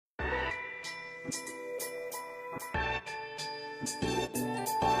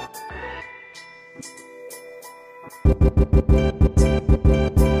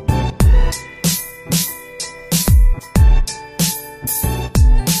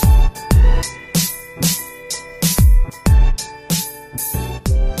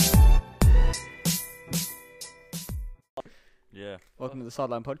Yeah. Welcome to the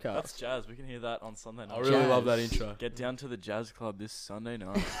Sideline Podcast. That's jazz. We can hear that on Sunday night. I really love that Jazz. intro. Get down to the Jazz Club this Sunday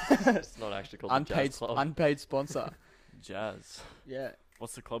night. It's not actually called the unpaid, Jazz Club. unpaid sponsor. Jazz. Yeah.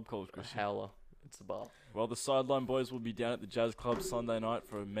 What's the club called, The Christian? Howler. It's the bar. Well, the Sideline Boys will be down at the Jazz Club Sunday night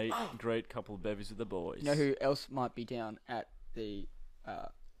for a meet and great couple of bevies with the boys. You know who else might be down at the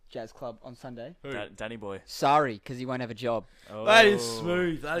Jazz Club on Sunday? Who? Danny Boy. Sorry, because he won't have a job. Oh. That is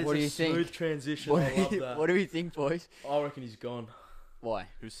smooth. That is What do a you think? smooth transition. What, I love that. what do we think, boys? I reckon he's gone. Why?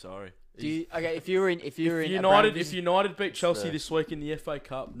 Who's sorry? Do you, okay, if you were in If Abramovich- United beat Chelsea there. this week in the FA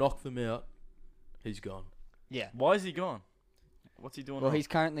Cup, knock them out, he's gone. yeah. Why is he gone? What's he doing Well, wrong? he's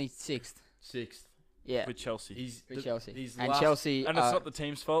currently sixth. Sixth. Yeah. with Chelsea. He's For Chelsea. He's And last, Chelsea. And it's not the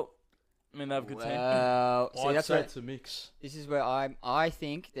team's fault. I mean, they have a good team. Well, see, I'd that's say where, it's a mix. this is where I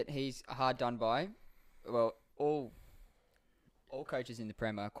think that he's hard done by. Well, all coaches in the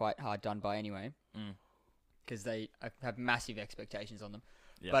Prem are quite hard done by anyway, Mm. because they have massive expectations on them.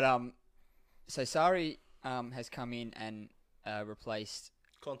 Yeah. But so Sarri has come in and replaced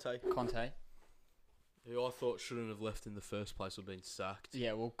Conte, Conte. who I thought shouldn't have left in the first place or been sacked.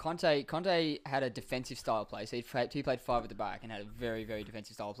 Yeah, well, Conte had a defensive style play, so he played five at the back and had a very, very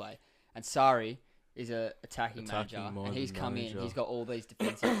defensive style play. And Sarri is a attacking manager, and he's come in. He's got all these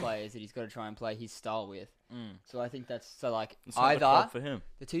defensive players that he's got to try and play his style with. Mm. So I think that's so like It's not the either club for him.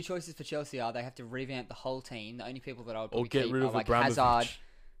 the two choices for Chelsea are they have to revamp the whole team. The only people that I would Or probably get keep rid are of like Abramovich. Hazard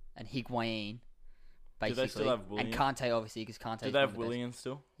and Higuain, Do basically, they still have and Willian? Kante obviously because Kante. Do they have Willian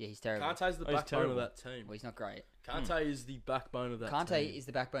still? Yeah, he's terrible. Kante's the Oh, he's backbone terrible. of that team. Well, he's not great. Kante is the backbone of that Kante team. is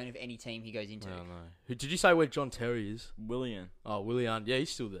the backbone of any team he goes into. I don't know. Who did you say where John Terry is? Willian. Oh, Willian. Yeah,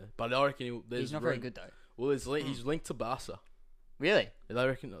 he's still there. But I reckon there's He's not very good though. Well, he's linked to Barca. Really? They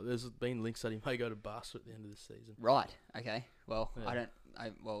reckon there's been links that he may go to Barca at the end of the season. Right. Okay. Well, Yeah.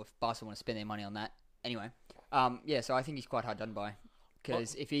 Well, if Barca want to spend their money on that, anyway. Yeah. So I think he's quite hard done by,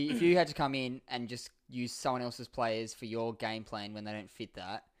 because if you had to come in and just use someone else's players for your game plan when they don't fit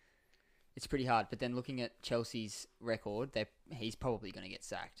that, it's pretty hard. But then looking at Chelsea's record, he's probably going to get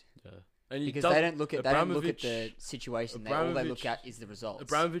sacked Yeah. And because they don't look at the situation. All they look Abramovich- at is the results.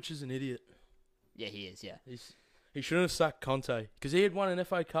 Abramovich is an idiot. Yeah, he is. Yeah. He shouldn't have sacked Conte because he had won an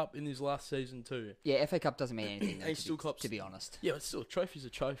FA Cup in his last season too. Yeah. FA Cup doesn't mean anything. Though, And he still cops- to be honest. Yeah, but still, a trophy's a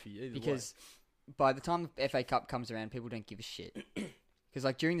trophy. Either Because by the time the FA Cup comes around, people don't give a shit. Because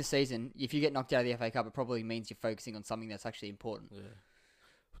like during the season, if you get knocked out of the FA Cup, it probably means you're focusing on something that's actually important. way. Yeah.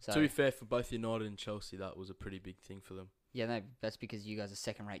 So To be fair, for both United and Chelsea, that was a pretty big thing for them. yeah, no, that's because you guys are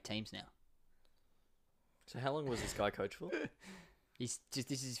second-rate teams now. So how long was this guy coach for? This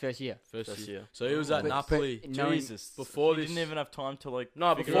is his first year. First This year. year. So he was at But- Napoli. but knowing- Jesus. before he this- didn't even have time to like. No,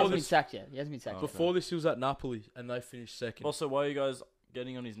 figure He before out hasn't been this- sacked yet. He hasn't been sacked. Oh. yet. Before this, he was at Napoli, and they finished second. Also, why are you guys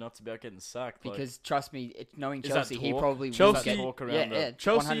getting on his nuts about getting sacked? Like, Because trust me, knowing Is that Chelsea, he talk? probably will Chelsea- get- talk around yeah, it. yeah,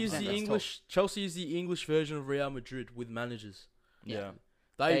 Chelsea 100% is the that's English. Chelsea is the English version of Real Madrid with managers. yeah.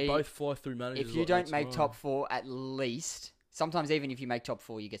 They They- both fly through managers. If you like don't that's make mine. top four at least, sometimes even if you make top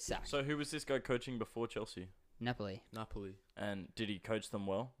four, you get sacked. So who was this guy coaching before Chelsea? Napoli. Napoli. And did he coach them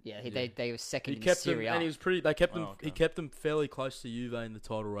well? Yeah, Yeah. they were second He in kept them, Serie A. and he was pretty. They kept them. Oh, okay. He kept them fairly close to Juve in the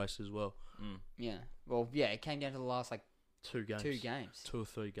title race as well. Mm. Yeah. Well, yeah, it came down to the last like 2 games. 2 games. 2 or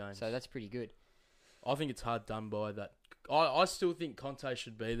 3 games. So that's pretty good. I think it's hard done by that. I still think Conte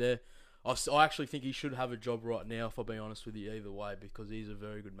should be there. I actually think he should have a job right now, if I'll be honest with you, either way, because he's a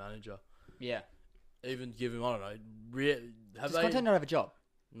very good manager. Yeah. Even give him, I don't know, have Does they? Conte not have a job?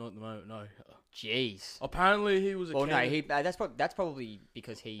 Not at the moment, no. Jeez. Apparently he was a Well, no, candidate- that's probably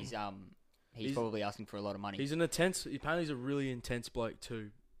because he's He's- probably asking for a lot of money. He's an intense, apparently he's a really intense bloke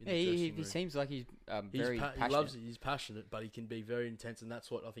too. In Yeah, the he dressing room. seems like he's very He passionate. loves it. He's passionate, but he can be very intense, and that's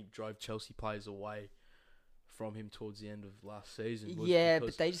what I think drove Chelsea players away from him towards the end of last season. was Yeah,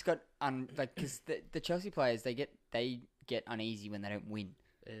 because- but they just got because the Chelsea players they get uneasy when they don't win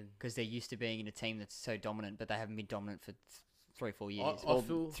and because they're used to being in a team that's so dominant, but they haven't been dominant for 3 or 4 years. I Well,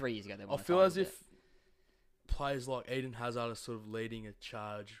 feel- 3 years ago they I won a feel title, as but if players like Eden Hazard are sort of leading a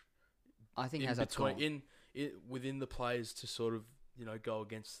charge I think in Hazard's between gone. within the players to sort of go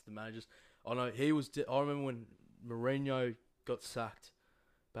against the managers. I know he was. I remember when Mourinho got sacked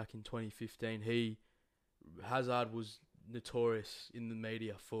back in 2015. Hazard was notorious in the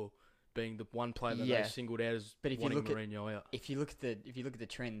media for being the one player that Yeah. they singled out as But if you wanting look at- Mourinho out. If you look at the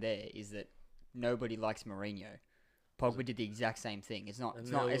trend there is that nobody likes Mourinho. Pogba did the exact same thing. It's not. And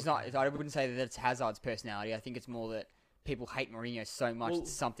It's not. now It's not. I wouldn't say that it's Hazard's personality. I think it's more that people hate Mourinho so much Well- that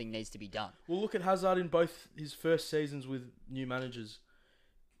something needs to be done. Well, look at Hazard in both his first seasons with new managers.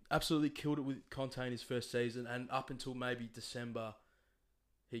 Absolutely killed it with Conte in his first season, and up until maybe December,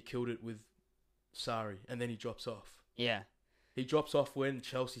 he killed it with Sarri, and then he drops off. Yeah. He drops off when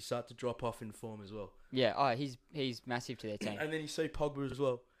Chelsea start to drop off in form as well. Yeah. Oh, he's massive to their team. And then you see Pogba as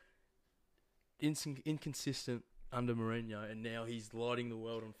well. Inconsistent under Mourinho, and now he's lighting the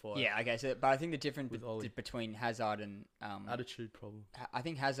world on fire. Yeah. Okay. So, but I think the difference With Oli. between Hazard and Attitude problem. I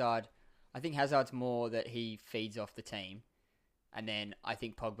think Hazard's more that he feeds off the team, and then I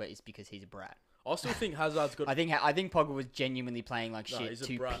think Pogba is because he's a brat. I still think Hazard's got. I think Pogba was genuinely playing like No, shit he's a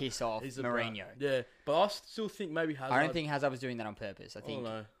to brat. piss off He's a brat. Mourinho. Yeah, but I still think maybe Hazard. I don't think Hazard was doing that on purpose. I I think.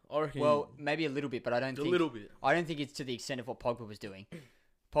 don't know. I reckon. Well, maybe a little bit, but I don't a think. little bit. I don't think it's to the extent of what Pogba was doing.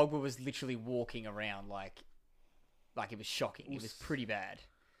 Pogba was literally walking around like it was shocking. It was pretty bad.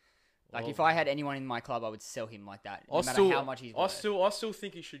 Like Well, if I had anyone in my club, I would sell him like that, no I matter still, how much he's I worth. still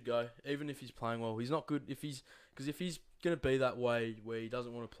think he should go, even if he's playing well. He's not good because if he's gonna be that way where he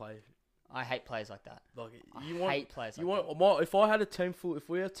doesn't want to play, I hate players like that. like I you want, hate players you like want. If I had a team full, if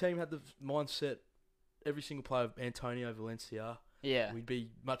our team had the mindset, every single player of Antonio Valencia, that. Yeah. we'd be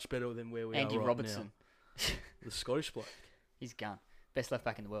much better than where we Andy are right Robertson. now. The Scottish bloke. He's gone. Best left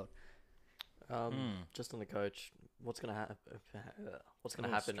back in the world. Just on the coach, what's gonna happen? What's gonna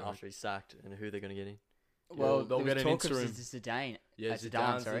Oh, happen sorry. after he's sacked, and who they're gonna get in? Well, they'll there get was an talk of interim. Zidane. Yeah, Zidane,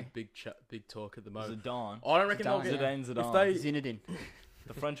 Zidane's sorry. a big talk at the moment. Zidane. I don't reckon they'll Zidane, get Zidane, Zidane. if they Zinedine.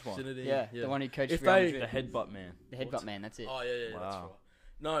 The French one. Zinedine, Yeah, the one who coached If Real they- Madrid. The headbutt man. The headbutt man, that's it. Oh yeah, that's Wow. right.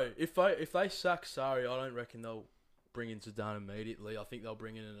 No, if they sack Sarri, I don't reckon they'll bring in Zidane immediately. I think they'll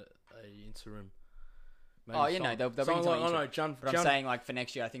bring in a interim. Maybe Oh, you know, they'll bring someone someone like, interim. I know, John. But I'm saying, like, for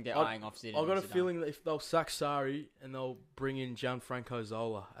next year, I think they're I- eyeing off Zidane. I've got a and Zidane. feeling that if they'll sack Sarri and they'll bring in Gianfranco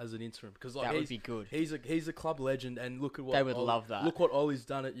Zola as an interim, because like that would be good. he's a club legend, and look at what They would love that. Look what Ollie's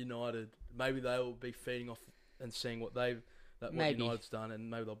done at United. Maybe they'll be feeding off and seeing what what Maybe. United's done, and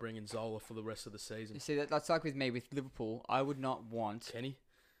maybe they'll bring in Zola for the rest of the season. You see, that's like with me with Liverpool. I would not want. Kenny,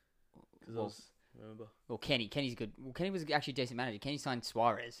 because Well, remember well, Kenny. Kenny's good. Well, Kenny was actually a decent manager. Kenny signed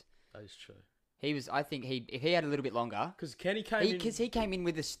Suarez. that is true. He was. I think if he had a little bit longer, Because Kenny came in. because he came in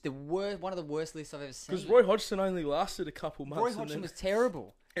with one of the worst lists I've ever seen. Because Roy Hodgson only lasted a couple months. Roy and Hodgson then was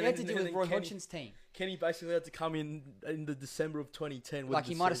terrible. He and had then- to deal and with then Roy Kenny- Hodgson's team. Kenny basically had to come in the December of 2010. with Like the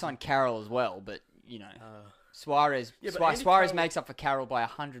he might have season. signed Carroll as well, but you know, Uh, Suarez. Yeah, but Suarez Andy Carroll- makes up for Carroll by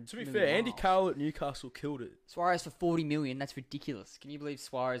 100. to be million fair, Andy miles. Carroll at Newcastle killed it. Suarez for 40 million. That's ridiculous. Can you believe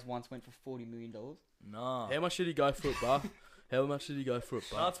Suarez once went for $40 million? Nah. How much did he go for at Bar? How much did he go for at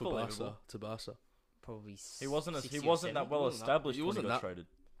Bar? That's for Barca believable. to Barca. Probably. He wasn't 60 he or wasn't that 70. well established he when he wasn't got that- traded.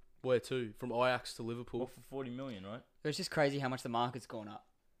 Where to? From Ajax to Liverpool. Well, for 40 million, right? It's just crazy how much the market's gone up.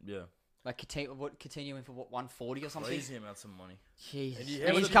 Yeah. Like Coutinho went for what 140 or something. Crazy amounts of money. Jesus. And you- And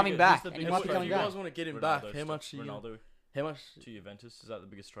how he's much- coming who's back. the And he biggest might be If coming you back. guys want to get him back, Ronaldo how much? Are you Ronaldo how much? to Juventus, is that the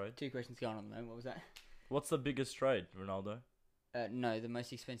biggest trade? Two questions going on at the moment. What was that? What's the biggest trade, Ronaldo? No, the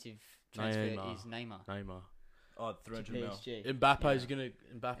most expensive transfer Neymar. is Neymar. Neymar. Oh, To 300 mil. PSG. Mbappe's Yeah. gonna.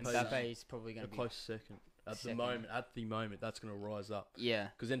 Mbappe's Mbappe is probably going a to be. close second. At Second. the moment, that's gonna rise up Yeah.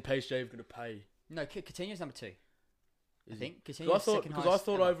 because then PSG are gonna pay. No, Coutinho's number 2. I Is think. Because Coutinho's I second thought highest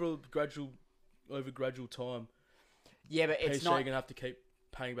ever. over gradual time, Yeah, but PSG it's are not. gonna have to keep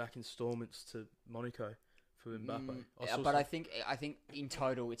paying back installments to Monaco for Mbappe. But I think in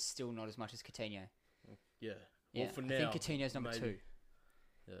total it's still not as much as Coutinho. yeah. Yeah. Well, for I now, think Coutinho's number maybe. 2.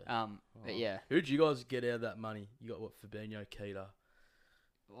 Yeah. But yeah. Who'd you guys get out of that money? You got what? Fabinho, Keita.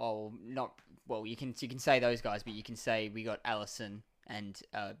 Oh, not well. You can say those guys, but you can say we got Allison and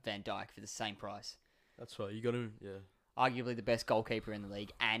Van Dijk for the same price. That's right. You got him. Yeah. Arguably the best goalkeeper in the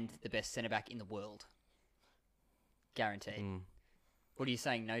league and the best centre back in the world. Guaranteed. Mm. What are you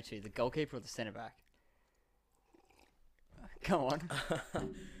saying no to? The goalkeeper or the centre back? Come on. I'm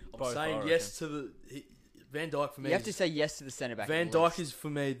Both, saying I yes to Van Dijk for me. You have to say yes to the centre back. Van at Dijk least. is for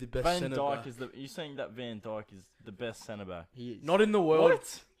me the best Van centre Dijk back. is the. You're saying that Van Dijk is the best centre back? He is. Not in the world.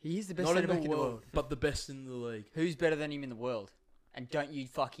 He is the best Not centre in back the world, but the best in the league. Who's better than him in the world? And don't you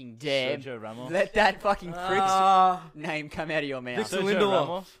fucking dare Sergio Ramos. let that fucking prick's Ah, name come out of your mouth. Victor Sergio Lindelof.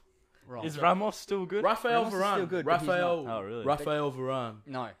 Ramos. Wrong. Is Ramos still good? Raphael Ramos is still Varane. good, but he's Raphael. not. Oh, really? Raphael Varane.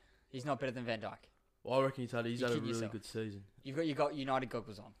 No, he's not better than Van Dijk. Well, I reckon he's had You a kid really yourself. good season. You got United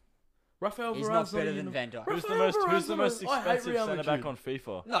goggles on. Raphael He's Varane's not better a than uni- Van Dijk. Who's the Raphael most? Who's Varane's the not most a- I hate expensive Real centre back Madrid. on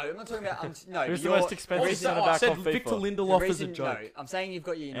FIFA? No, I'm not talking about. No, Who's the you're- most expensive reason- centre I back said on Victor FIFA? the Lindelof as a reason- joke. No, I'm saying you've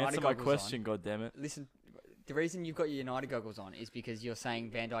got your United Answer my goggles question, on. goddammit. Listen, the reason you've got your United goggles on is because you're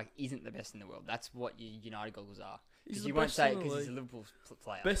saying Van Dijk isn't the best in the world. That's what your United goggles are. He's Because the you won't best say in the because he's a league. Liverpool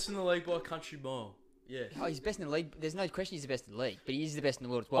player. Best in the league by a country mile. Yeah. Oh, he's best in the league. There's no question he's the best in the league, but he is the best in the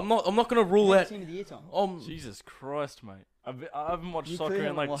world as well. I'm not going to rule out. Team of the year, Tom. Jesus Christ, mate. I haven't watched You soccer clearly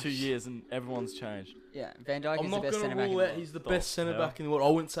in like haven't 2 watched. years, and everyone's changed. Yeah, Van Dijk I'm is the not best going to centre back in rule the out world. he's the Oh, best centre yeah. back in the world. I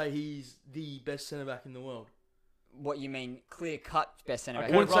wouldn't say he's the best centre back in the world. What you mean, clear cut best centre back?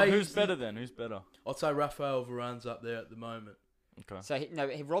 Okay, wouldn't Rob, say who's he's better then? Who's better? I'd say Rafael Varane's up there at the moment. Okay. So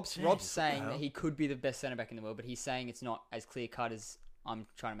Rob's Jeez, what the saying hell? that he could be the best centre back in the world, but he's saying it's not as clear cut as I'm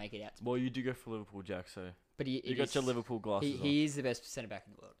trying to make it out. To be. Well, you do go for Liverpool, Jack. So But you got your Liverpool glasses on. He is the best centre back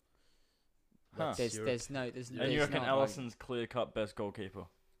in the world. Huh. That's Europe. And you reckon not, like, Allison's clear-cut best goalkeeper?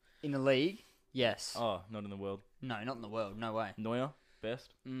 in the league? Yes. Oh, not in the world. No, not in the world. No way. Neuer,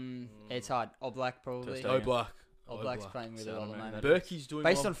 best. It's hard. Oblak probably. Ter Oh, Stegen. Black. Oblak's playing really well at the Saddleman. moment. Berkey's doing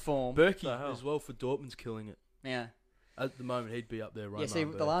Based well. on form. Berkey The hell? as well for Dortmund's killing it. Yeah. At the moment, he'd be up there right Yeah, see,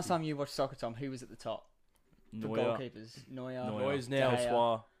 the last time you watched soccer, Tom, who was at the top? The Neuer, goalkeepers. Neuer. Neuer's now- De Gea.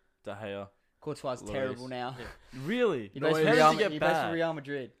 Courtois, De Gea. Courtois Lloris. terrible now. Really? He plays for Neuer's- Real, How does he get he plays for bad? Real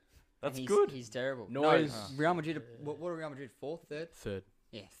Madrid. That's and good. He's terrible. Neuer's- No, Real Madrid. What are Real Madrid? Fourth, third? Third.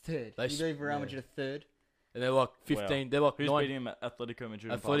 Yeah, third. They You believe Real yeah. Madrid are third? And they're like 15. They're like Who's 9. beating him at Atletico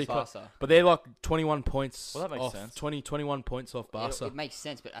Madrid? and Atletico- Barca? Barca. But they're like 21 points Well, that makes off. sense. 21 points off Barca. It makes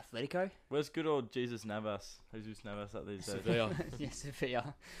sense, but Atletico? Where's good old Jesus Navas? Jesus Navas at these days? Sevilla. Yeah,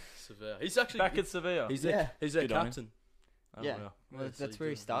 Sevilla. Sevilla. He's actually Back at Sevilla. He's Yeah. their Good on him. captain. Oh, Yeah. well. Well, Yeah, so that's where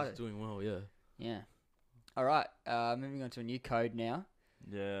he doing- started. He's doing well, yeah. Yeah. All right. Moving on to a new code now.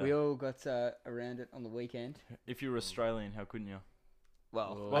 Yeah. We all got around it on the weekend. If you were Australian, how couldn't you?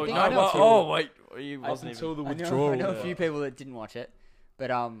 Well, Well, I think no, I know well, a few- oh wait, he I- wasn't Until even. the I know- withdrawal. I know a yeah. few people that didn't watch it,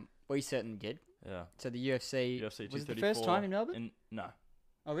 but we certainly did. Yeah. So the UFC, UFC was it the 234 first time in Melbourne? No.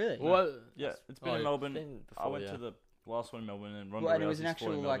 Oh, really? Well, Yeah, it's been Oh, in yeah. Melbourne. Been I before, went yeah. to the last one in Melbourne, and Ronda Well, and it was Rousey's an actual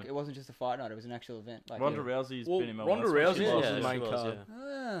fought in like Melbourne. it wasn't just a fight night. It was an actual event. Like Ronda Rousey's Well, been in Melbourne. Ronda That's what she Rousey was. was yeah, the main she was, card.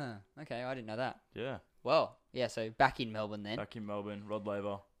 yeah. Okay, I didn't know that. Yeah, Well, yeah. So back in Melbourne then. back in Melbourne, Rod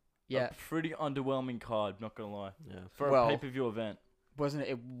Laver. Yeah, A pretty underwhelming card, not gonna lie. Yeah. For Well- a pay-per-view event. wasn't it?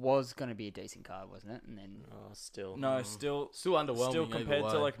 It was going to be a decent card, wasn't it? And then, Still. No, Mm. still underwhelming. still either compared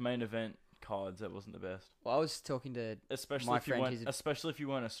to way. like main event cards, that wasn't the best. well, I was talking to Especially My if you friend weren't, who's a especially if you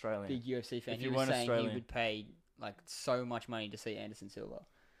weren't Australian. big UFC fan. If He you was weren't saying he Australian. would pay like so much money to see Anderson Silva.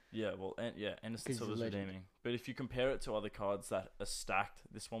 Yeah, well, yeah, Anderson 'Cause he's a Silva's legend. redeeming. But if you compare it to other cards that are stacked,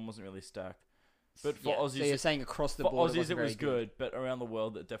 this one wasn't really stacked. But for Yeah, Aussies, so you're saying across the for board, Aussies wasn't it very was good, but around the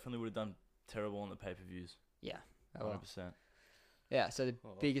world it definitely would have done terrible on the pay-per-views. Yeah. Oh, well. 100%. Yeah. So the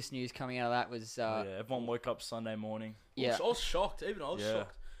Oh. biggest news coming out of that was yeah, everyone woke up Sunday morning. yeah. I was shocked. Even I was Yeah.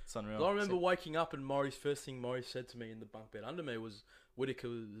 shocked. It's 'Cause unreal. I remember waking up and first thing Maurice said to me in the bunk bed under me was Whittaker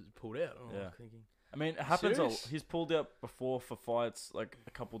was pulled out. And I'm Yeah. like thinking, I mean, it happens. Serious? He's pulled out before for fights, like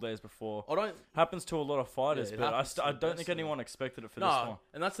a couple days before. I don't. Happens to a lot of fighters, Yeah, it but happens to I the don't best think of them. anyone expected it for this No, one.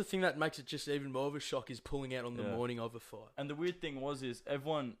 and that's the thing that makes it just even more of a shock is pulling out on the Yeah. morning of a fight. And the weird thing is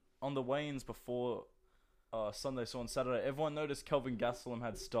everyone on the weigh-ins before Sunday, so on Saturday, everyone noticed Kelvin Gastelum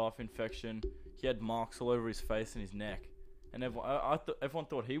had staph infection. He had marks all over his face and his neck, and everyone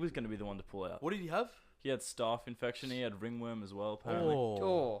thought he was going to be the one to pull out. What did he have? He had staph infection. He had ringworm as well. Apparently,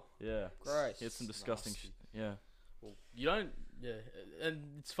 Oh, yeah, gross. he had some disgusting. Nasty. Yeah, Well, you don't. Yeah,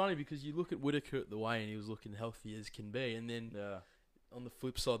 and it's funny because you look at Whittaker at the weigh and he was looking healthy as can be, and then yeah. on the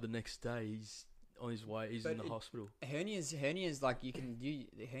flip side, the next day he's on his way. He's But in the it- hospital. hernias like the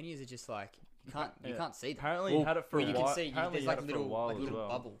hernias are just like you Yeah. can't see them. Apparently, Well, he had it for Well, a you while. can see Apparently, there's he like had a it for little while like as little well.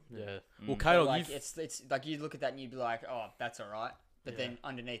 bubble. Yeah. Mm. Well, But, Caleb, like you've it's like you look at that and you'd be like, oh, that's all right. But Yeah. then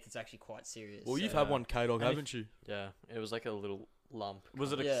underneath it's actually quite serious. well, you've so- had one K-Dog, And if- haven't you? Yeah. It was like a little lump.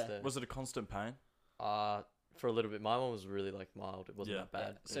 Was it kind a of there. was it a constant pain? For a little bit. My one was really like mild. It wasn't Yeah. that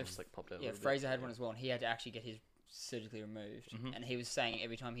bad. So It just like popped out. a Yeah, little bit. Fraser had one as well, and he had to actually get his surgically removed. Mhm. And he was saying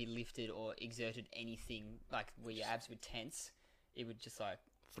every time he lifted or exerted anything, like where your abs would tense, it would just like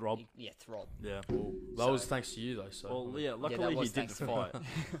Throb. throb. Yeah. That was thanks to you though. So Well, yeah. that Luckily, he was did thanks the to fight, me.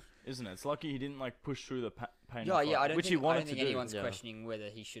 isn't it? It's lucky he didn't like push through the pain. Yeah, of the yeah. fight, I don't which think, he wanted I don't think to do. anyone's Yeah. questioning whether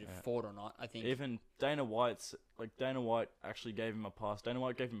he should have Yeah. fought or not. I think Even Dana White's Dana White actually gave him a pass. Dana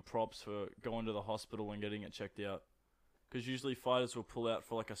White gave him props for going to the hospital and getting it checked out. Because usually fighters will pull out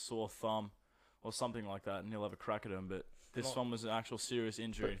for like a sore thumb or something like that, and he'll have a crack at him. But this Not- one was an actual serious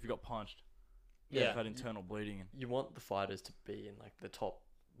injury. If you got punched, Yeah. you've had internal bleeding. And You want the fighters to be in like the top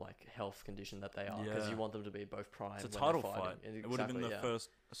like health condition that they are because Yeah. you want them to be both prime. it's a when they're title fighting. fight. It would have been the Exactly, yeah. first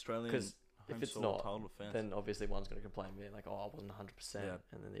Australian 'Cause if home it's soil not, title defense. Then obviously one's going to complain, being like, "Oh, I wasn't 100%," Yeah.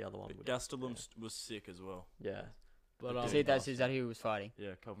 and then the other one But would. Gastelum was sick as well. Yeah, But Is that who he was fighting?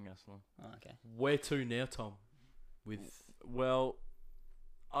 Yeah, Kelvin Gastelum. Oh, okay. where to now, Tom? With Well,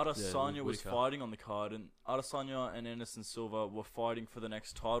 Adesanya was Whittaker. fighting on the card, and Adesanya and Anderson Silva were fighting for the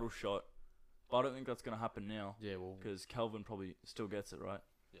next title shot. But I don't think that's going to happen now, well, because Kelvin probably still gets it, right?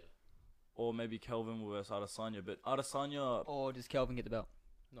 Yeah. Or maybe Kelvin will versus Adesanya, but Adesanya, Or does Kelvin get the belt?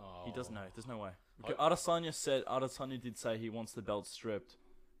 no, he doesn't know. There's no way. Because Adesanya did say he wants the belt stripped,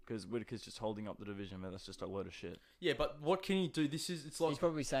 because Whittaker's just holding up the division, but that's just a load of shit. Yeah, but what can he do? It's like He's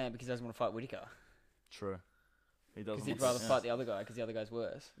probably saying it because he doesn't want to fight Whittaker. True. He doesn't. Because he'd want rather to- fight the other guy because the other guy's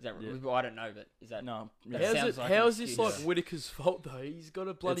worse. Is that? Yeah. Well, I don't know, but is that? No. That Yeah. sounds like how an is this excuse. like Whittaker's fault though? He's got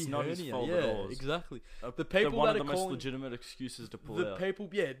a bloody It's not his hernia. fault yeah, at all. exactly. The people one that of are the most calling- legitimate excuses to pull The out. people,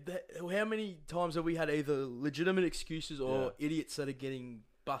 how many times have we had either legitimate excuses or idiots that are getting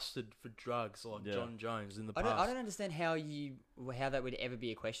busted for drugs like Yeah. John Jones in the I past? don't understand how that would ever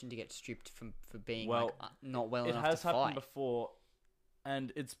be a question to get stripped for being Well, not well It enough has to happened fight. before,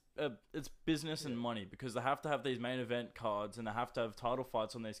 and it's business and money, because they have to have these main event cards and they have to have title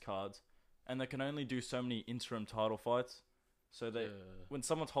fights on these cards, and they can only do so many interim title fights. So when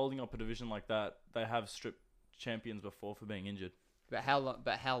someone's holding up a division like that, they have stripped champions before for being injured. But how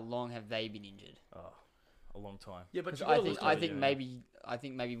long have they been injured? A long time. Yeah, but 'Cause you I gotta think look I at it,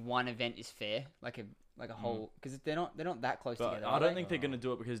 think yeah. maybe one event is fair, like a whole, because they're not that close But together. I are don't they? think they're gonna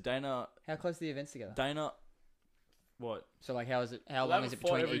do it because Dana, How close are the events together? what? So like, how They long have is a it fight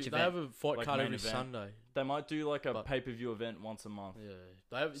between every- each They have event? a fight Like card main every event. Sunday. They might do like a But- pay-per-view event once a month.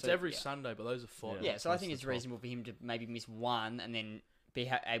 Yeah, it's So, every yeah. Sunday, but those are fights. Yeah, so I That's think the it's top. reasonable for him to maybe miss one and then be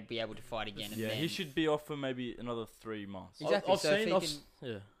able to fight again. And Yeah, then he should be off for maybe another 3 months. Exactly. So if he I've can- s-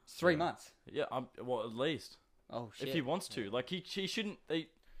 yeah. 3 months. Yeah, well, at least. Oh shit! If he wants to, like he shouldn't.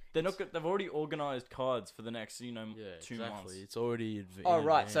 They're not. They've already organised cards for the next, 2 exactly. months. It's already. Oh,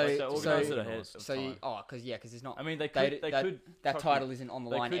 right, advanced. so- Like, they organise it ahead of So time. because it's not. I mean, they they- could. They that- could. that chuck title him- isn't on the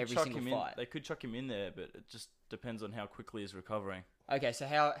they line could every chuck single him fight. in. They could chuck him in there, but it just depends on how quickly he's recovering. Okay, so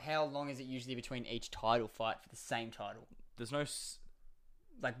how long is it usually between each title fight for the same title? There's no.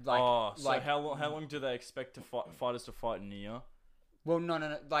 Like So how long do they expect to fighters to fight in a year? Well,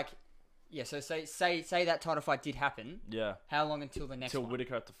 no. Like, yeah. So say that title fight did happen. Yeah, How long until the next till one?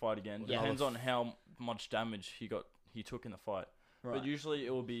 Whittaker had to fight again. Yeah. Depends on how much damage he took in the fight. Right. But usually it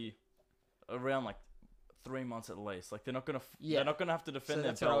will be around like 3 months at least. Like they're not gonna. Yeah. They're not gonna have to So defend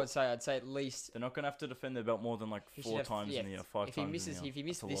their that's what I belt. would say. I'd say at least They're not gonna have to defend their belt more than like he should 4 have- times yeah, in the year, 5 if he times misses, in the year. if he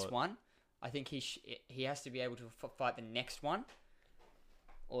missed That's a this lot. one, I think he has to be able to fight the next one,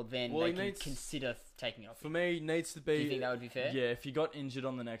 or then Well, they he can needs- consider taking it off. For me, it needs to Do you be. think that would be fair? Yeah, if he got injured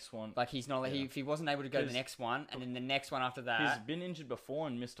on the next one, Like he's not. Yeah. If he wasn't able to go to the 'Cause- next one, and then the next one after he's that, been injured before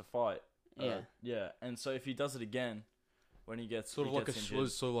and missed a fight. Yeah. Yeah, and so if he does it again, when he gets Sort of he like gets a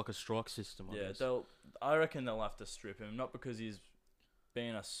injured, sort of like a strike system. I yeah, guess. I reckon they'll have to strip him, not because he's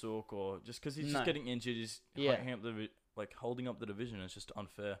being a sook or just because he's No. just getting injured. He's Yeah. holding up the division. It's just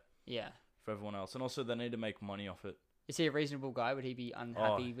unfair yeah. for everyone else, and also they need to make money off it. Is he a reasonable guy? Would he be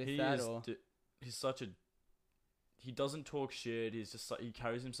unhappy with he that? is Or he's such a. He doesn't talk shit. He's just he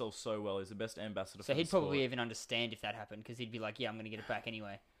carries himself so well. He's the best ambassador. so for he'd the sport. probably even understand if that happened because he'd be like, "Yeah, I'm gonna get it back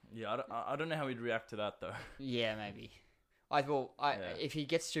anyway." Yeah, I don't know how he'd react to that though. Yeah, maybe. Yeah. If he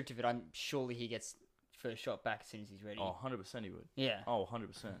gets stripped of it, I'm surely he gets first shot back as soon as he's ready. Oh, 100% he would. Yeah. Oh,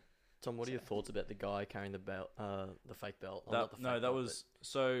 100%. Tom, what are your thoughts about the guy carrying the belt, the fake belt? Oh, That, not the fake no, that belt, was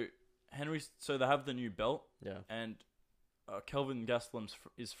so Henry. So they have the new belt, but- yeah. and Kelvin Gastelum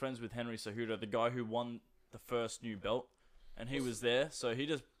is friends with Henry Cejudo, the guy who won the first new belt, and he was there. So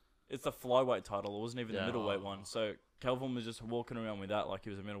it's the flyweight title. It wasn't even the Yeah. middleweight one. So Kelvin was just walking around with that like he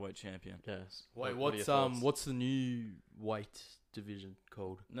was a middleweight champion. Yes. Wait, What are your thoughts? what's the new weight division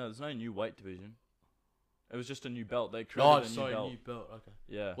called? No, there's no new weight division. It was just a new belt. They created Oh, a new sorry, belt. new belt. Okay.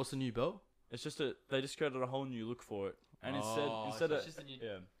 Yeah, What's the new belt? it's just they just created a whole new look for it, and Oh, instead so of it's just a new-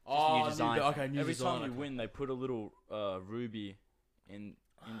 yeah. new design. Okay, new Every design. time you okay. win, they put a little ruby in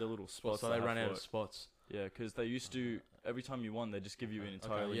the little spots. So they have ran out for of it. spots. Yeah, because they used to every time you won, they just give you an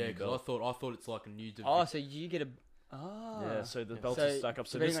entirely Okay, yeah, new because belt. I thought it's like a new division. Oh, so you get a. Oh. Yeah, so the Yeah. belts So will stack up.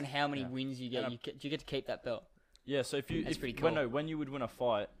 So depending this, on how many yeah. wins you get, And do you get to keep that belt? yeah, so if you That's if, pretty when, cool. no, when you would win a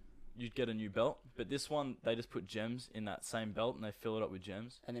fight, you'd get a new belt. But this one, they just put gems in that same belt and they fill it up with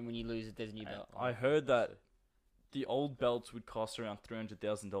gems. And then when you lose it, there's a new And belt. I heard that the old belts would cost around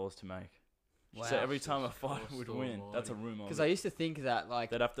 $300,000 to make. Wow. So every time a fighter Christ would win, almighty. that's a rumor. Because I used to think that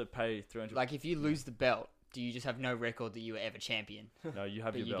They'd have to pay 300. like if you lose the belt, do you just have no record that you were ever champion? No, you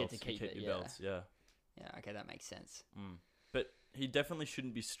have but your you get belts. to keep you it, keep yeah. your belts. Yeah. Yeah, okay, that makes sense. Mm. But he definitely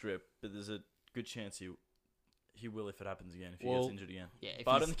shouldn't be stripped. But there's a good chance he will if it happens again. If he Well, gets injured again. Yeah, if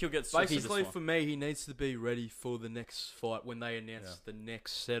But I don't he's- think he'll get stripped for this Basically, one. for me, he needs to be ready for the next fight when they announce Yeah. the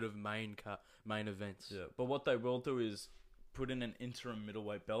next set of main events. Yeah, but what they will do is put in an interim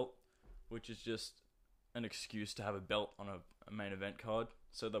middleweight belt, which is just an excuse to have a belt on a main event card.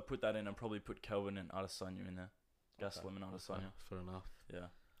 So they'll put that in and probably put Kelvin and Adesanya in there. Gastelum and Adesanya. Fair enough. Yeah,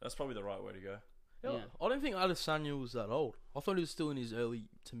 that's probably the right way to go. Yeah. Yeah. I don't think Adesanya was that old. I thought he was still in his early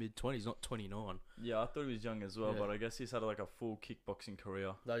to mid 20s, not 29. Yeah, I thought he was young as well, Yeah. but I guess he's had like a full kickboxing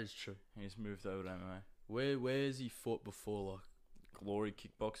career That is true. and he's moved over to MMA. Where's he fought before? Like, Glory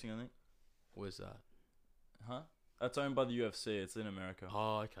Kickboxing, I think. where's that? Huh? That's owned by the UFC. It's in America.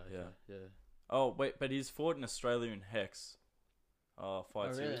 Oh, okay. Yeah. Yeah. Oh wait, but he's fought in Australia in Hex. Fight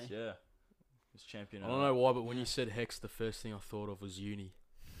Oh, series. really? Yeah. He's champion. I of don't that. know why, but when you said Hex, the first thing I thought of was uni.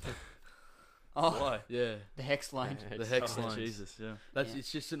 Oh, Why? Yeah. the hex line. The Hex Oh, lines. Jesus, yeah. That's Yeah.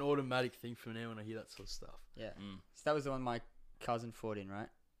 It's just an automatic thing for now when I hear that sort of stuff. Yeah. Mm. So that was the one my cousin fought in, right?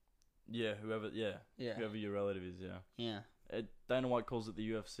 Yeah, whoever your relative is, yeah. Yeah. Dana White calls it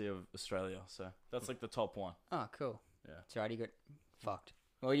the UFC of Australia, so that's like the top one. Oh, cool. Yeah. It's alright. He got fucked.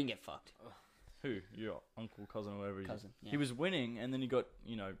 Well, he didn't get fucked. Who? Your uncle, cousin, whoever he is. Cousin. Yeah. He was winning, and then he got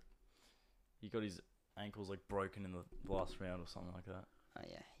his ankles like broken in the last round or something like that. Oh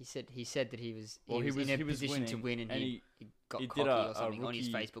yeah. He said that he was Well, in a he was position to winning, win, and and he got he did cocky a or something on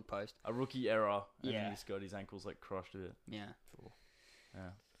his rookie- Facebook post. A rookie error, and Yeah. then he's got his ankles like crushed a bit. Yeah.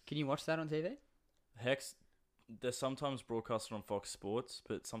 Yeah. Can you watch that on TV? Hex, they're sometimes broadcasted on Fox Sports,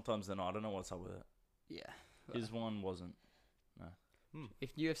 but sometimes they're not. I don't know what's up with it. Yeah. His one wasn't.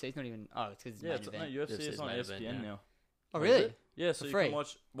 If UFC's not even it's because it's Yeah, main it's, no, event. UFC UFC's is on main ESPN event, yeah. now. Oh Oh, is really? it? Yeah, so For you free? can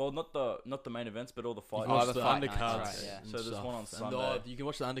watch. Well, not the main events, but all the You fight. can Oh, watch the the fight nights, undercards. right, yeah. and So there's stuff. one on And, Sunday. you can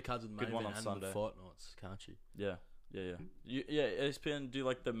watch the undercards with the Good main one event on and Sunday. the fight nights, can't you? Yeah. ESPN do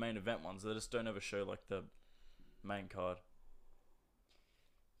like the main event ones. They just don't ever show like the main card.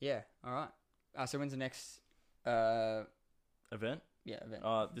 Yeah. All right. So when's the next? Event.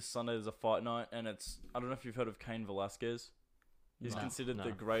 Event. This Sunday there's a fight night, and it's I don't know if you've heard of Cain Velasquez. He's No. considered No.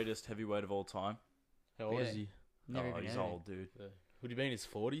 the greatest heavyweight of all time. How old is Really? he? Never even He's heard of him. old, dude. Would he be in his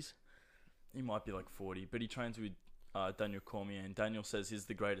 40s? He might be like 40, but he trains with Daniel Cormier, and Daniel says he's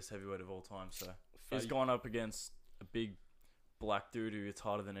the greatest heavyweight of all time. So he's gone up against a big black dude who hits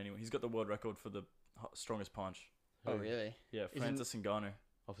harder than anyone. He's got the world record for the strongest punch. Oh really? Yeah, Isn't- Francis Ngannou.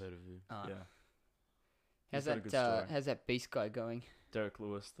 I've heard of him. Oh. Yeah, How's He's got a good story. how's that beast guy going? Derek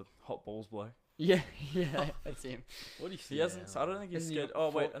Lewis, the hot balls bloke. Yeah. Yeah. That's him. What do you He hasn't. I don't think he's Hasn't he scheduled.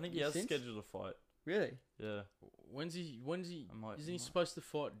 Oh wait, fought I think he has since? scheduled a fight. Really? Yeah, When's he? I might- Isn't he might- supposed to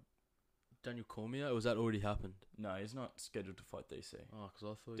fight Daniel Cormier, or has that already happened? no, he's not scheduled to fight DC. Oh, because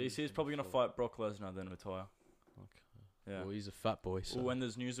I thought he was DC is probably gonna fight Brock Lesnar, then retire. Okay. Yeah. Well, he's a fat boy. So. Well, when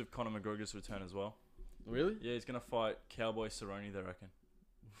there's news of Conor McGregor's return as well. Really? Yeah, he's gonna fight Cowboy Cerrone. They reckon.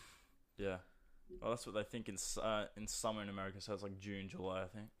 Yeah. Well, that's what they think in summer in America. So it's like June, July, I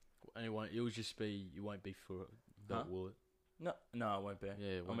think. And it won't be for that, Huh? will it? No, it won't be. Yeah,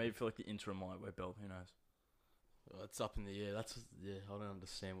 it Or won't maybe for like the interim lightweight belt. Who knows? It's up in the air. I don't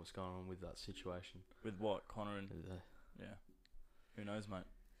understand what's going on with that situation. With what Conor and Uh, yeah. Who knows, mate?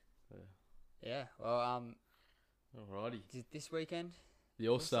 Yeah. Well, Alrighty. is it this weekend? The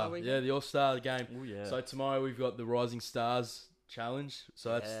All All-Star Star. weekend? Yeah, the All Star game. Oh yeah. So tomorrow we've got the Rising Stars Challenge.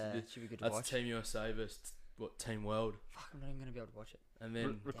 So Should be good to that's watch. Team USA versus Team World. Fuck, I'm not even gonna be able to watch it. And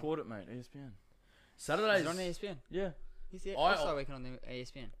then record it, mate. ESPN. Saturdays. Is it on ESPN? Yeah. Is the I- All-Star weekend on the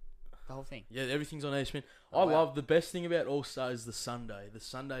ESPN? The whole thing. Yeah, everything's on ESPN. Oh, I wow. love the best thing about All Star is the Sunday. The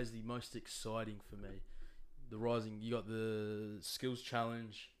Sunday is the most exciting for me. The Rising, you got the skills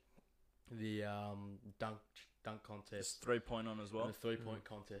challenge, the dunk There's contest, 3-point on as well. and the 3-point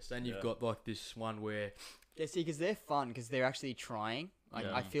contest, and you've Yeah. got like this one where Yeah, see, because they're fun because they're actually trying. Like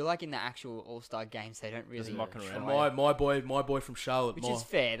Yeah. I feel like in the actual All-Star games they don't really mucking try. around. and my boy from Charlotte, Which is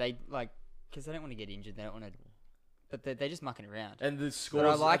fair. They because they don't want to get injured. They don't want to, but they're just mucking around. and the But scores.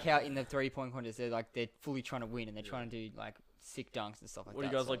 I like how in the 3-point contest they're fully trying to win and they're trying to do like sick dunks and stuff like What that.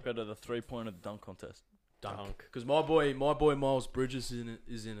 do you guys so- like better, the 3-point or the dunk contest? dunk because my boy Miles Bridges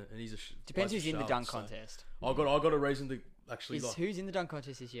is in it, and he's a Depends plays who's for in the Charlotte, dunk so contest. I got a reason to actually like. Who's in the dunk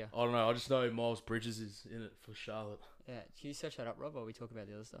contest this year? I don't know. I just know Miles Bridges is in it for Charlotte. Yeah, can you search that up, Rob, while we talk about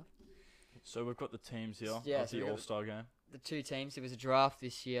the other stuff? So we've got the teams here Yeah, of so the we got All-Star game. The two teams. There was a draft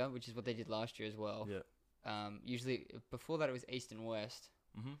this year, which is what they did last year as well. Yeah. Usually before that it was East and West,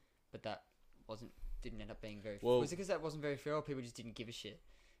 Mm-hmm. but that didn't end up being very. Well- was it because that wasn't very fair, or people just didn't give a shit?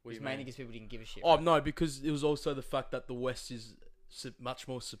 It was mainly because people didn't give a shit. Oh no, because it was also the fact that the West is much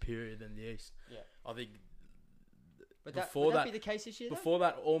more superior than the East. Yeah. I think But before would that that- be the case this year? Before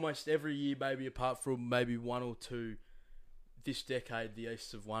that, almost every year, maybe apart from maybe one or two, this decade the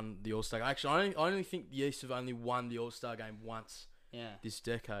East have won the All Star. Actually, I only think the East have only won the All Star game once though? Yeah. this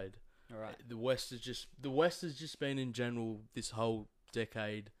decade. All right. The West has just been in general this whole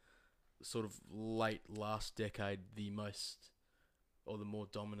decade, sort of late last decade, the most or the more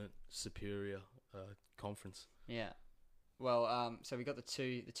dominant, superior conference. Yeah. Well, so we got the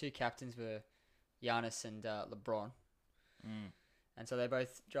two captains were Giannis and LeBron. And so they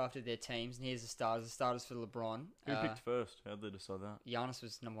both drafted their teams, and here's the starters. The starters for LeBron. Who picked first? How'd they decide that? Giannis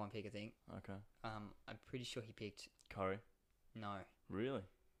was number 1 pick, I think. Okay. I'm pretty sure he picked Curry. no. Really?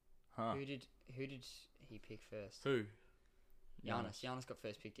 Huh. Who did he pick first? Who? Giannis. Giannis got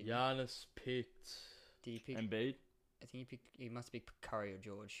first pick, didn't Giannis picked. he? Did he pick? Embiid? I think he must have picked Curry or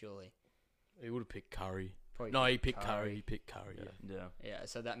George, surely. He would have picked Curry. Probably No, he picked Curry. He picked Curry. Yeah. Yeah. Yeah,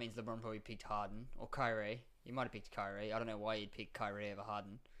 so that means LeBron probably picked Harden or Kyrie. He might have picked Kyrie. I don't know why he'd pick Kyrie over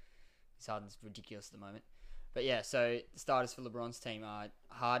Harden. Because Harden's ridiculous at the moment. But yeah, so the starters for LeBron's team are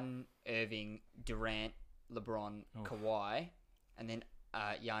Harden, Irving, Durant, LeBron, Oh. Kawhi, and then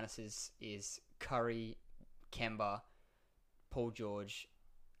Giannis's is Curry, Kemba, Paul George,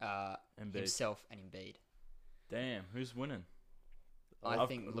 Embiid. himself, and Embiid. Damn. Who's winning? I I've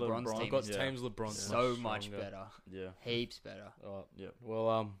think got LeBron's LeBron. I've team got is Yeah. teams LeBron so much stronger. better. Yeah. Heaps better. Alright. Yeah.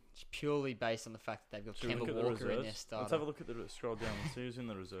 Well, It's purely based on the fact that they've got Should we look Kemba at the Walker in their reserves? starter. Let's have a look at the scroll down. Let's see who's in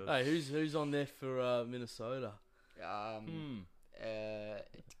the reserves. hey, who's on there for Minnesota?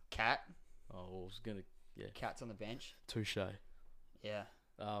 Cat. Oh, I was gonna Cat's on the bench. touche. Yeah.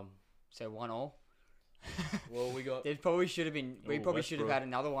 Um, So 1-1. well, we got There probably should have been. We Ooh, probably should have Westbrook. had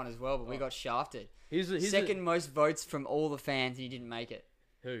another one as well, but we Oh. got shafted. here's Second most votes from all the fans, and he didn't make it.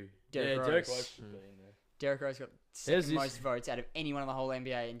 who? Derrick yeah, Derrick Rose. Rose should be in there. Derrick Rose got Here's second this- most votes out of anyone in the whole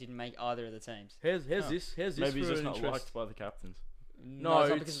NBA and didn't make either of the teams. Here's Oh. this. Maybe he's for just an not interest. liked by the captains. No, it's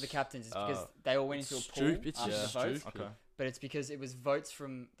not because it's- of the captains. It's because uh, they all went it's into a pool stupid. It's after just the votes. stupid. Okay. But it's because it was votes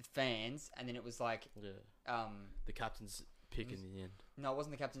from the fans, and then it was like, Yeah, um, the captain's pick in the end. no, it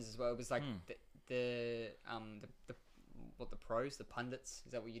wasn't the captains as well. It was like Hmm. the what the pros, the pundits,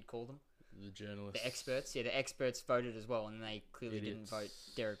 is that what you'd call them? The journalist. The experts, yeah, the experts voted as well, and they clearly didn't vote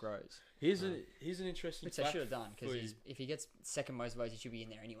Idiots. Derrick Rose, Here's an interesting which they fact should have done for because you. if he gets second most votes, he should be in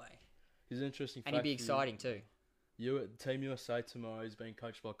there anyway, Here's an interesting and he'd fact be for exciting too. You Team USA tomorrow is being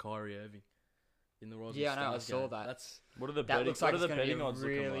coached by Kyrie Irving in the Rising Yeah, I know, I Stars saw game. that. That's What are the That betting? looks what like are it's the going to be betting a odds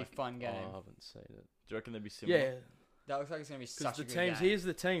looking really like? fun game. I haven't seen it. Do you reckon they'd be similar? Yeah, That looks like it's going to be because such the a good teams. game. Here's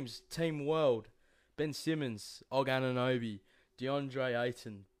the teams: Team World, Ben Simmons, Og Anunoby, DeAndre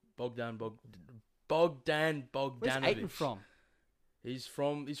Ayton, Bogdan Where's Bogdanovic. Ayton from? He's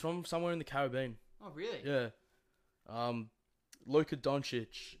from somewhere in the Caribbean. Oh, really? Yeah. Luka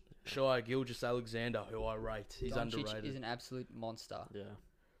Doncic, Shai Gilgeous-Alexander, who I rate. He's Doncic underrated. is an absolute monster. Yeah.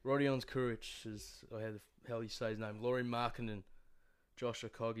 Rodion Kuric is, or how the hell you say his name. Laurie Markkinen, Josh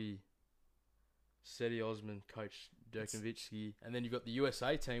Okogie, Seti Osman, Coach Dirk Nowitzki. And then you've got the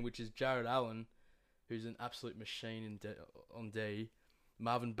USA team, which is Jared Allen, who's an absolute machine on D.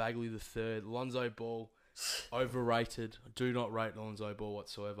 Marvin Bagley III, Lonzo Ball, overrated. I do not rate Lonzo Ball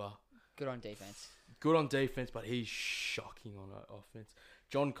whatsoever. Good on defense. Good on defense, but he's shocking on offense.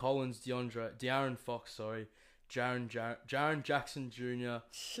 John Collins, De'Aaron Fox, Jaren Jackson Jr.,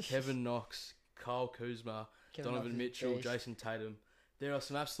 Kevin Knox, Kyle Kuzma, Kevin Knox Donovan is a Mitchell, beast. Jason Tatum. There are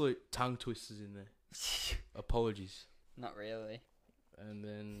some absolute tongue twisters in there. Apologies. Not really. And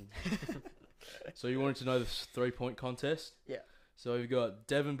then, so you wanted to know the 3-point contest? Yeah. So we've got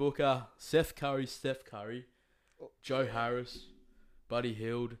Devin Booker, Steph Curry, Joe Harris, Buddy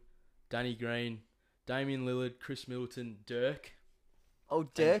Hield, Danny Green, Damian Lillard, Chris Middleton, Dirk. Oh,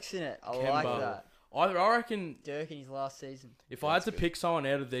 Dirk's in it. I like Kemba. that. I reckon Dirk in his last season. if I had to pick someone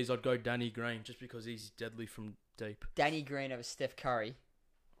out of these, I'd go Danny Green just because he's deadly from deep. Danny Green over Steph Curry.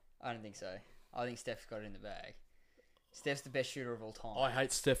 I don't think so. I think Steph's got it in the bag. Steph's the best shooter of all time. I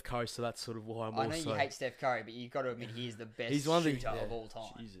hate Steph Curry, so that's sort of why I'm I know also. you hate Steph Curry, but you've got to admit he is the best He's one of the- shooter yeah. of all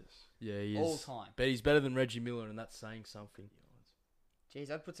time. Jesus. Yeah, he is. All time. But he's better than Reggie Miller, and that's saying something.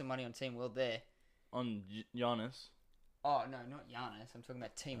 Jeez, I'd put some money on Team World there. On Giannis. Oh, no, not Giannis. I'm talking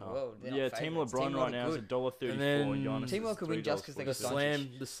about Team Oh. World. They're Yeah, not Team favourites. LeBron Team right World now are is good. $1.34. And then Giannis Team is World could win just 'cause they got The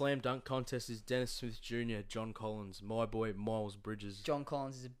Doncic. the slam dunk contest is Dennis Smith Jr., John Collins, my boy Miles Bridges, John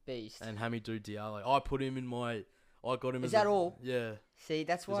Collins is a beast. and Hamidou Diallo. I put him in my. I got him. Is as that a- all? Yeah. See,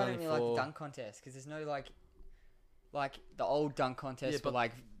 that's why There's I don't only really like four. the dunk contest, because there's no, like the old dunk contest Yeah, for, but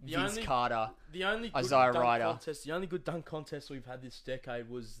like, the Vince only- Carter. The only good Isaiah dunk Ryder. contest. The only good dunk contest we've had this decade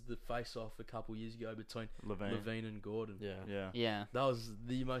was the face-off a couple years ago between Levine. Levine and Gordon. Yeah. Yeah. Yeah. That was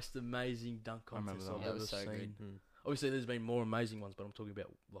the most amazing dunk I remember contest that I've one. That ever was so seen. good. Obviously, there's been more amazing ones, but I'm talking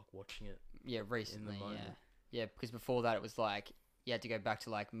about like watching it. Yeah, recently, moment. yeah, because before that it was like you had to go back to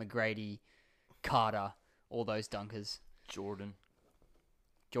like McGrady, Carter, all those dunkers, Jordan.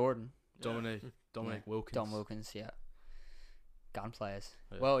 Jordan, Dominic Wilkins. Don Wilkins, yeah, gun players.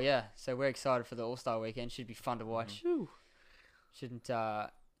 Yeah. Well, yeah, so we're excited for the All Star weekend. Should be fun to watch. Shouldn't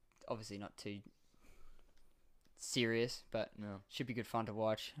obviously not too serious, but No. should be good fun to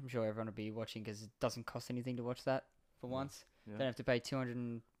watch. I'm sure everyone will be watching because it doesn't cost anything to watch that for once. Yeah. Don't have to pay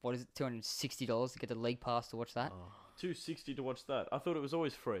 $260 to get the league pass to watch that. Oh. $260 to watch that. I thought it was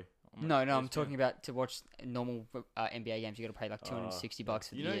always free. No, I'm ESPN. talking about to watch normal NBA games. You got to pay like $260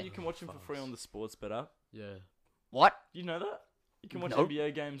 for You the know year. you can watch them for free Fucks. on the Sportsbet app. Yeah. What? You know that? You can watch Nope.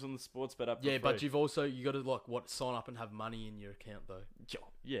 NBA games on the Sportsbet app. For Yeah, but free. you got to like sign up and have money in your account though.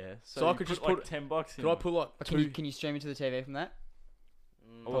 Yeah. So I you could just like put- $10 in. Could I put like But two? can you stream it to the TV from that?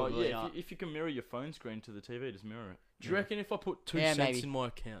 Well, Probably yeah. not. If you can mirror your phone screen to the TV, just mirror it. Do you reckon if I put 2 Yeah, cents maybe. in my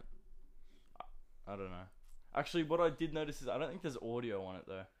account? I don't know. Actually, what I did notice is I don't think there's audio on it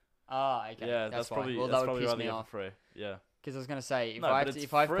though. Ah, okay. Yeah, that's fine. probably well, that's that would probably piss rather me get off for free. Yeah, because I was gonna say No, but it's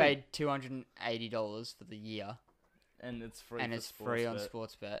if I've free. paid $280 for the year and it's free. and for it's free on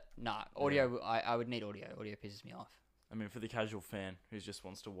Sportsbet. Sportsbet, nah, audio. I would need audio. Audio pisses me off. I mean, for the casual fan who just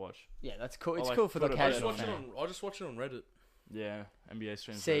wants to watch. Yeah, that's cool. It's like, cool for the put a I bet just casual on watch it fan. on. I just watch it on Reddit. Yeah, NBA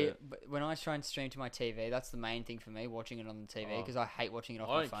streams. See, Reddit. but when I try and stream to my TV, that's the main thing for me. Watching it on the TV Oh. because I hate watching it off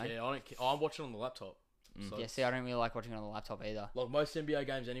I my don't phone. care. I don't care. I'm watching on the laptop. Mm. So Yeah, see, I don't really like watching it on the laptop either. like most NBA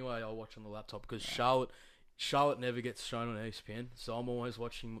games anyway, I'll watch on the laptop because Charlotte never gets shown on ESPN, so I'm always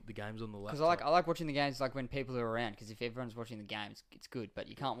watching the games on the laptop. Because I like watching the games like when people are around. Because if everyone's watching the games, it's good. But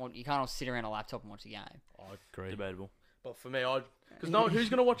you can't all sit around a laptop and watch the game. I agree. Debatable. But for me, because no, who's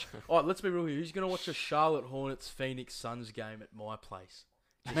gonna watch? Alright, let's be real here. Who's gonna watch a Charlotte Hornets Phoenix Suns game at my place?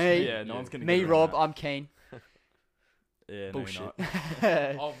 Me, Yeah, no one's gonna. me, get around Rob, that. I'm keen. Yeah, Bullshit. No,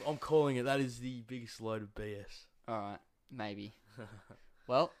 you're not. I'm calling it. That is the biggest load of BS. All right, maybe.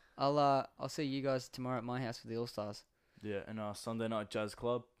 Well, I'll see you guys tomorrow at my house for the All Stars. Yeah, and Sunday night jazz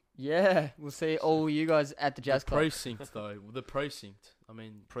club. Yeah, we'll see all you guys at the Jazz the Club. precinct though. The precinct. I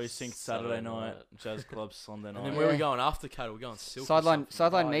mean, Precinct Saturday Saturday night, night. jazz club Sunday and night. then where are we Yeah. going after Cattle? We're going Silk. or Sideline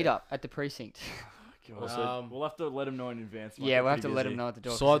something. meetup yeah. at the precinct. God. Also, we'll have to let them know in advance. Might Yeah, get we'll have to pretty let busy. them know at the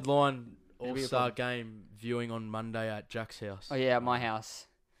door. 'cause Sideline It'll be a All-Star game viewing on Monday at Jack's house. Oh yeah, at my house.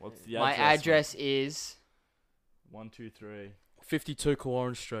 What's the My address? address is 123. 52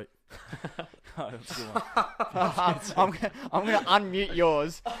 Kawarren Street. Oh, that's a good one. I'm gonna unmute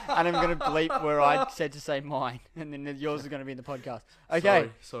yours and I'm gonna bleep where I said to say mine, and then yours is gonna be in the podcast. Okay.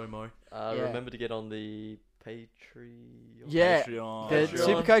 Sorry, Mo. Yeah. Remember to get on the Patreon. Yeah. Patreon. The Patreon.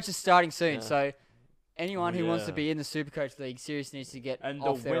 Supercoach is starting soon, Yeah. so anyone who wants to Yeah. be in the Supercoach League seriously needs to get And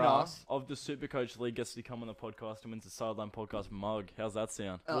off the their winner ass. of the Supercoach League gets to come on the podcast and wins the Sideline Podcast mug. How's that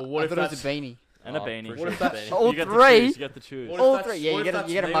sound? Well, what I if thought it was a that's- beanie. And a Oh, beanie. appreciate What if the that's- beanie. All you get three? To choose, you get to choose. What if All that's- three. Yeah, what you if get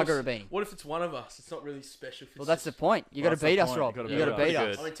a that's mug or a Neil's- beanie. What if it's one of us? It's not really special. If Well, it's that's the just- point. You Well, got to that's the beat us, point. Rob. You gotta You got to beat beat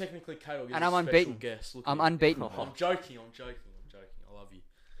us. us. I mean, technically, Kale gets And a I'm special unbeaten. guest. Look I'm at- unbeaten. I'm joking. I love you.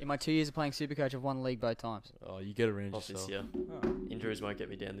 In my 2 years of playing Supercoach, I've won the league both times. Oh, you get around Not this yourself. year. Oh. Injuries won't get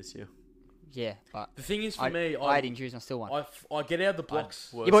me down this year. Yeah, but The thing is, for I me, had injuries and I still won. I get out of the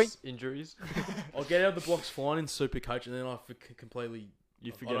blocks. Worse Yeah, boy. injuries. I'll get out of the blocks flying in Supercoach, and then I completely.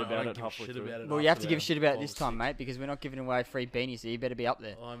 You I forget don't- I about don't it give a halfway shit through. about it Well, you have after to give a that. shit about it Oh, this time, sick. mate, because we're not giving away free beanies, so you better be up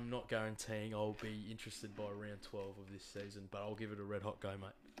there. I'm not guaranteeing I'll be interested by round 12 of this season, but I'll give it a red hot go, mate.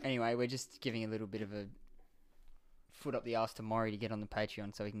 Anyway, we're just giving a little bit of a foot up the arse to Maury to get on the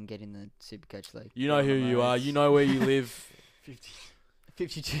Patreon so he can get in the Supercoach League. You know who Yeah, you are. mate. You know where you live.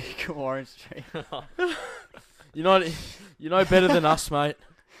 52 Kawarren Street. You know better than us, mate.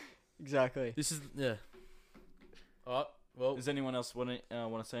 Exactly. This is yeah. All right. Well, Does anyone else want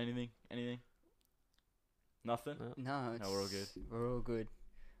to say anything? Anything? Nothing. No, it's, we're all good. We're all good.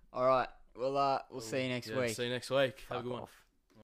 All right. Well, we'll see you next yeah, week. See you next week. Have a Fuck good one. off.